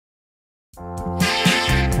Coda,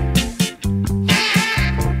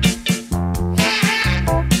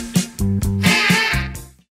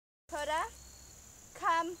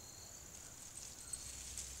 come.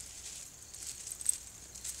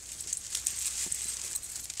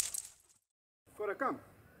 Coda, come.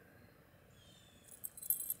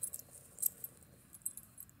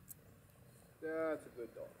 That's a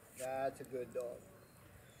good dog. That's a good dog.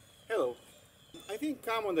 Hello. I think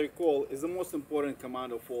come on the recall is the most important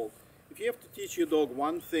command of all. If you have to teach your dog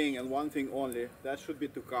one thing and one thing only, that should be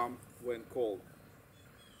to come when called.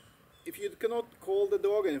 If you cannot call the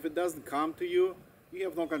dog and if it doesn't come to you, you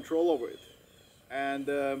have no control over it. And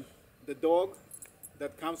the dog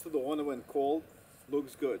that comes to the owner when called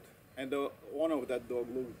looks good. And the owner of that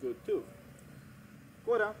dog looks good too.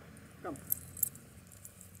 Coda, come.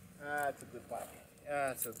 That's a good puppy.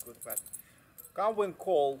 That's a good puppy. Come when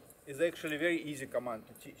called is actually a very easy command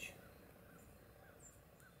to teach.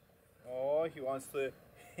 Oh, he wants to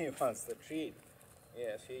treat.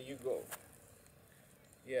 Yes, here you go.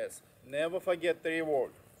 Yes, never forget the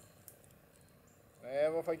reward.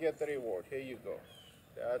 Never forget the reward. Here you go.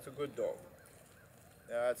 That's a good dog.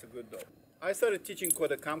 That's a good dog. I started teaching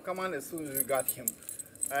Coda come command as soon as we got him.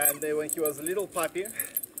 And when he was a little puppy,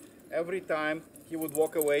 every time he would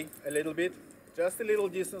walk away a little bit, just a little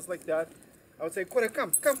distance like that, I would say, Coda,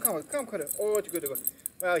 come, Coda. Oh, it's good.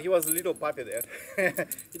 Well, he was a little puppy there.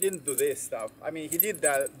 He didn't do this stuff. I mean, he did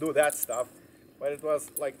do that stuff, but it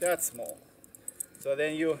was like that small. So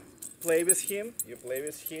then you play with him,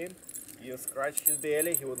 you scratch his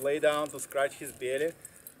belly, he would lay down to scratch his belly,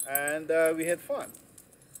 and we had fun.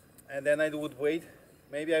 And then I would wait,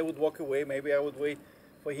 maybe I would walk away, maybe I would wait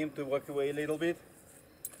for him to walk away a little bit,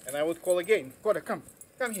 and I would call again, Coda, come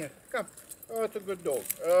here, come. Oh, it's a good dog,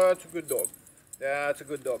 oh, it's a good dog, that's a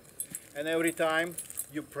good dog. And every time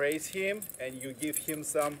you praise him and you give him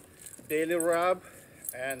some daily rub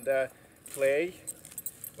and play.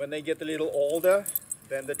 When they get a little older,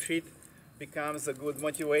 then the treat becomes a good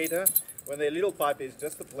motivator. When they're little puppies,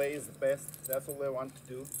 just the play is the best. That's all they want to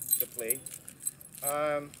do, the play.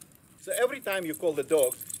 So every time you call the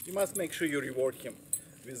dog, you must make sure you reward him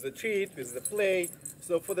with the treat, with the play.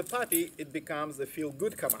 So for the puppy, it becomes a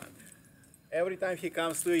feel-good command. Every time he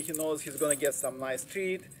comes to you, he knows he's going to get some nice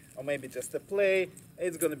treat, or maybe just a play.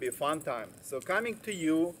 It's going to be a fun time. So coming to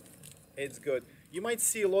you, it's good. You might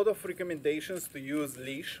see a lot of recommendations to use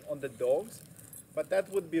leash on the dogs, but that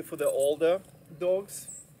would be for the older dogs.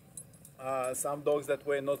 Some dogs that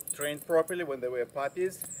were not trained properly when they were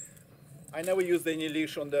puppies. I never used any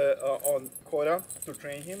leash on Coda to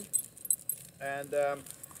train him. And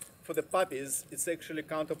for the puppies, it's actually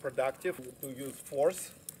counterproductive to use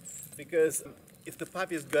force, because if the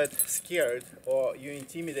puppies got scared or you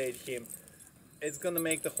intimidate him, it's going to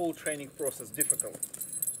make the whole training process difficult.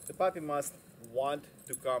 The puppy must want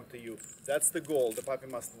to come to you. That's the goal. The puppy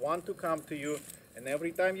must want to come to you, and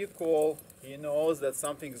every time you call, he knows that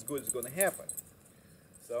something good is going to happen.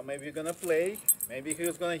 So maybe you're going to play, maybe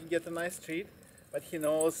he's going to get a nice treat, but he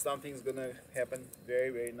knows something's going to happen very,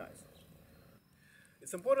 very nice.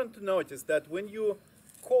 It's important to notice that when you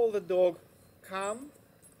call the dog come,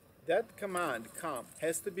 that command, come,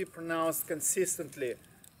 has to be pronounced consistently.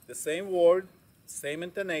 The same word, same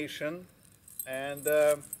intonation, and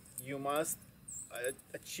you must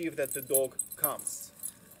achieve that the dog comes.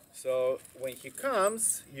 So when he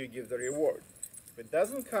comes, you give the reward. If it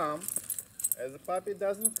doesn't come, as the puppy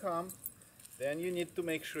doesn't come, then you need to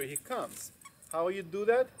make sure he comes. How you do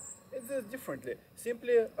that? It's differently.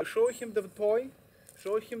 Simply show him the toy,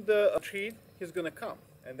 show him the treat, he's gonna come.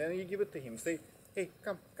 And then you give it to him. Say, hey,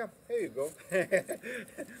 come, here you go.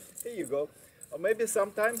 Here you go. Or maybe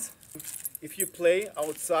sometimes, if you play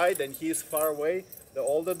outside and he is far away, the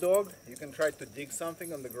older dog, you can try to dig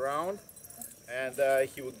something on the ground, and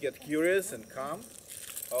he would get curious and come.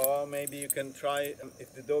 Or maybe you can try,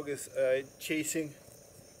 if the dog is chasing,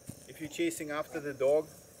 if you're chasing after the dog,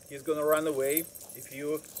 he's gonna run away. If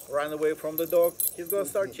you run away from the dog, he's gonna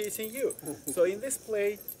start chasing you. So in this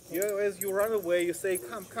play, as you run away, you say,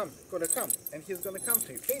 come, Coda, come, and he's gonna come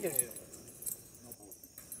to you.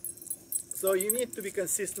 So you need to be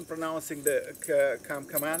consistent pronouncing the come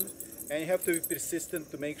command, and you have to be persistent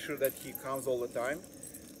to make sure that he comes all the time,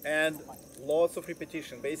 and lots of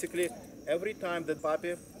repetition. Basically, every time that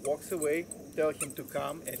puppy walks away, tell him to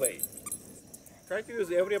come and play. Try to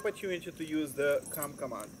use every opportunity to use the come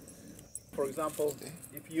command. For example,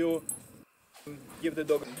 if you give the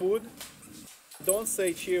dog food, don't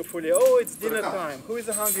say cheerfully, oh, it's dinner time, who is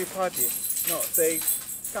a hungry puppy? No, say,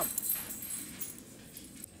 come.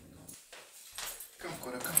 Come,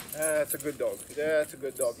 Coda, come. That's a good dog. That's a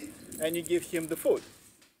good dog. And you give him the food.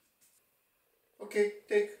 Okay,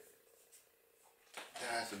 take.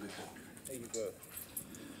 That's a good dog. There you go.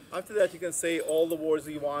 After that, you can say all the words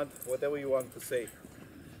you want, whatever you want to say.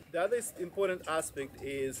 The other important aspect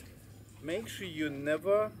is make sure you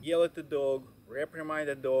never yell at the dog, reprimand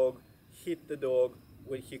the dog, hit the dog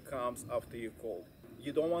when he comes after you call.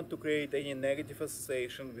 You don't want to create any negative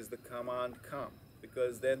association with the command come,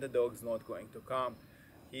 because then the dog is not going to come.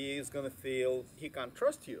 He is going to feel he can't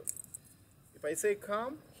trust you. If I say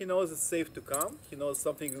come, he knows it's safe to come, he knows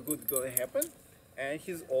something good is going to happen, and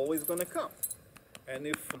he's always going to come. And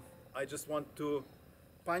if I just want to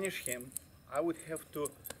punish him, I would have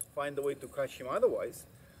to find a way to catch him otherwise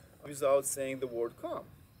without saying the word come.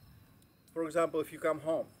 For example, if you come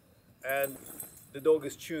home and the dog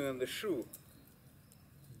is chewing on the shoe,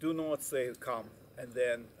 do not say come and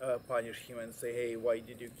then punish him and say, hey, why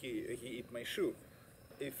did he eat my shoe?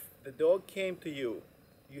 If the dog came to you,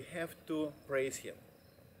 you have to praise him.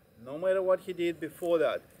 No matter what he did before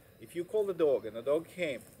that, if you call the dog and the dog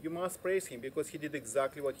came, you must praise him because he did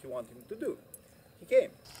exactly what you want him to do. He came.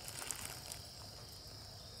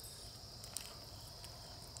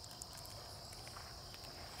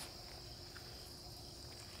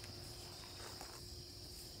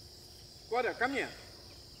 Coda, come here.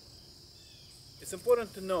 It's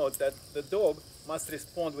important to note that the dog must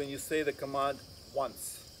respond when you say the command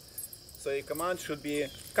once. So your command should be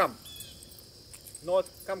come, not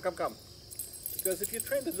come, come, come. Because if you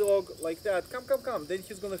train the dog like that, come, come, come, then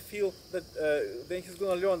he's going to feel that, then he's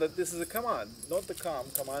going to learn that this is a command, not the come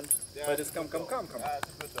command, but it's come, come, come command.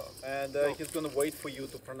 That's a good dog. And he's going to wait for you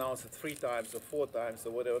to pronounce it 3 times or 4 times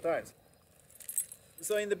or whatever times.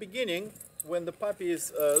 So in the beginning, when the puppy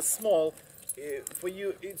is small, for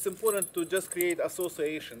you it's important to just create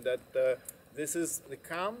association that this is the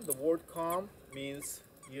come, the word come means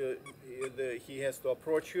he has to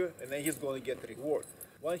approach you and then he's going to get the reward.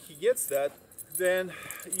 Once he gets that, then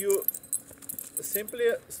you simply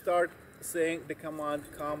start saying the command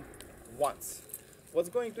come once. What's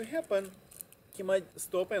going to happen, he might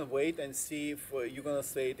stop and wait and see if you're going to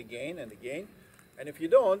say it again and again, and if you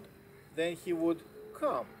don't, then he would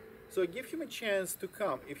come. So give him a chance to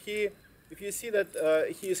come. If you see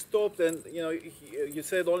that he stopped and you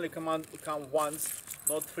said only command come once,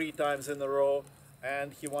 not 3 times in a row,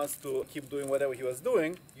 and he wants to keep doing whatever he was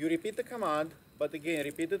doing, you repeat the command, but again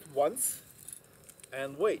repeat it once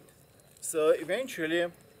and wait. So eventually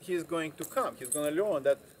he's going to come. He's going to learn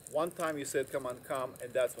that one time you said command come,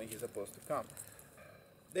 and that's when he's supposed to come.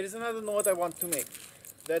 There is another note I want to make,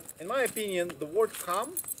 that in my opinion the word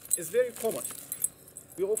come is very common.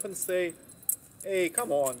 We often say, hey,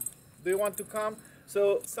 come on, do you want to come?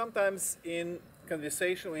 So sometimes in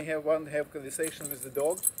conversation, when you have conversation with the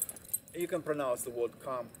dog, you can pronounce the word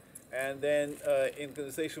come. And then in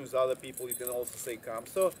conversation with other people, you can also say come.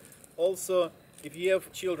 So also, if you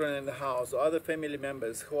have children in the house or other family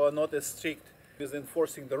members who are not as strict with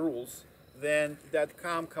enforcing the rules, then that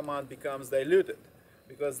come command becomes diluted.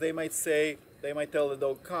 Because they might tell the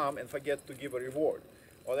dog come and forget to give a reward.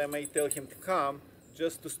 Or they might tell him to come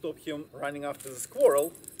just to stop him running after the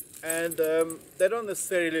squirrel. And they don't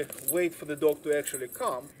necessarily wait for the dog to actually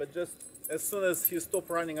come, but just as soon as he stops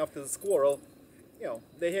running after the squirrel,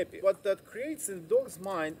 they're happy. What that creates in the dog's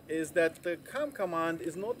mind is that the come command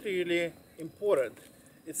is not really important.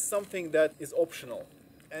 It's something that is optional.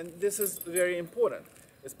 And this is very important,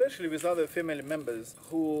 especially with other family members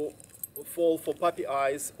who fall for puppy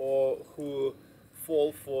eyes or who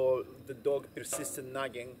fall for the dog persistent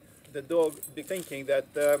nagging. The dog be thinking that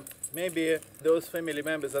maybe those family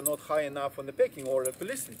members are not high enough on the pecking order to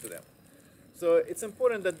listen to them. So it's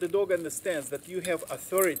important that the dog understands that you have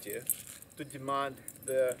authority to demand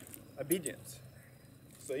the obedience.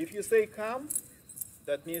 So if you say come,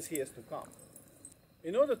 that means he has to come.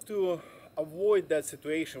 In order to avoid that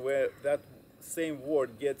situation where that same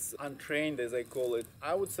word gets untrained, as I call it,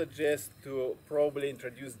 I would suggest to probably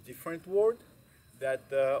introduce different word that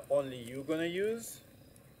only you're gonna use.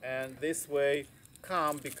 And this way,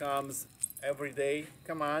 come becomes everyday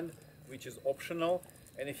command, which is optional.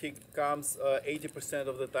 And if he comes 80%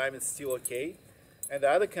 of the time, it's still okay. And the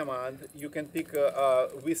other command, you can pick a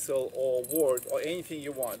whistle or word or anything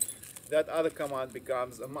you want. That other command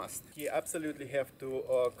becomes a must. You absolutely have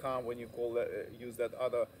to come when you use that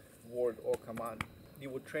other word or command. You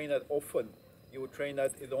would train that often. You would train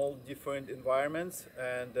that in all different environments,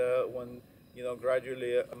 and when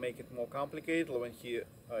gradually make it more complicated, when he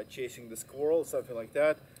chasing the squirrel, something like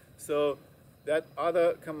that. So that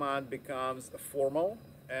other command becomes formal,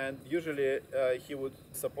 and usually he would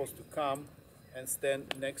supposed to come and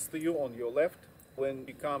stand next to you on your left. When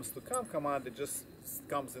he comes to come command, it just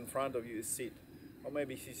comes in front of you, sit. or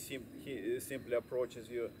maybe he simply approaches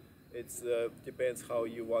you. It depends how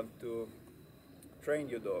you want to train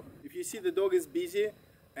your dog. If you see the dog is busy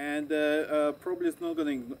and probably is not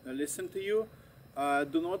going to listen to you,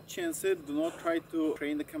 do not chance it. Do not try to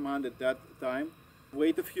train the command at that time.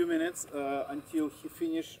 Wait a few minutes until he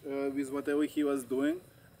finishes with whatever he was doing,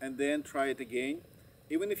 and then try it again.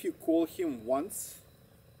 Even if you call him once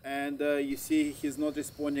and you see he's not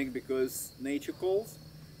responding because nature calls,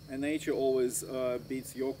 and nature always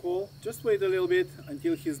beats your call, just wait a little bit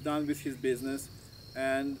until he's done with his business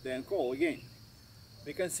and then call again.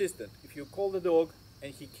 Be consistent. If you call the dog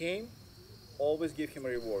and he came, always give him a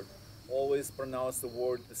reward. Always pronounce the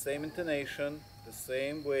word the same intonation, the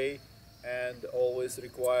same way, and always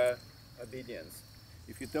require obedience.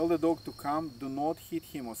 If you tell the dog to come, do not hit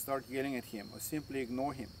him or start yelling at him or simply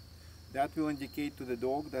ignore him. That will indicate to the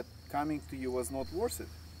dog that coming to you was not worth it.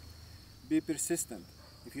 Be persistent.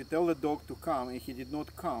 If you tell the dog to come and he did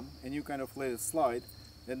not come and you kind of let it slide,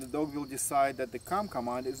 then the dog will decide that the come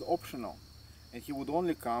command is optional and he would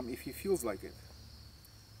only come if he feels like it.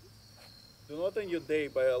 Do not end your day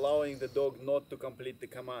by allowing the dog not to complete the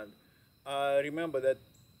command. Remember that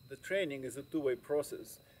the training is a two-way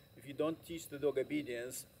process. If you don't teach the dog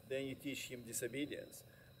obedience, then you teach him disobedience.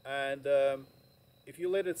 And if you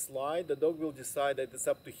let it slide, the dog will decide that it's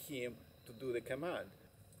up to him to do the command.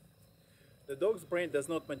 The dog's brain does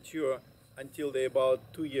not mature until they're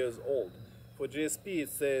about 2 years old. For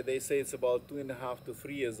GSP, they say it's about 2.5 to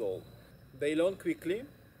 3 years old. They learn quickly,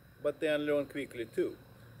 but they unlearn quickly too.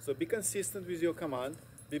 So be consistent with your command,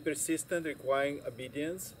 be persistent, requiring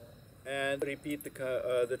obedience, and repeat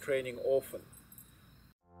the training often.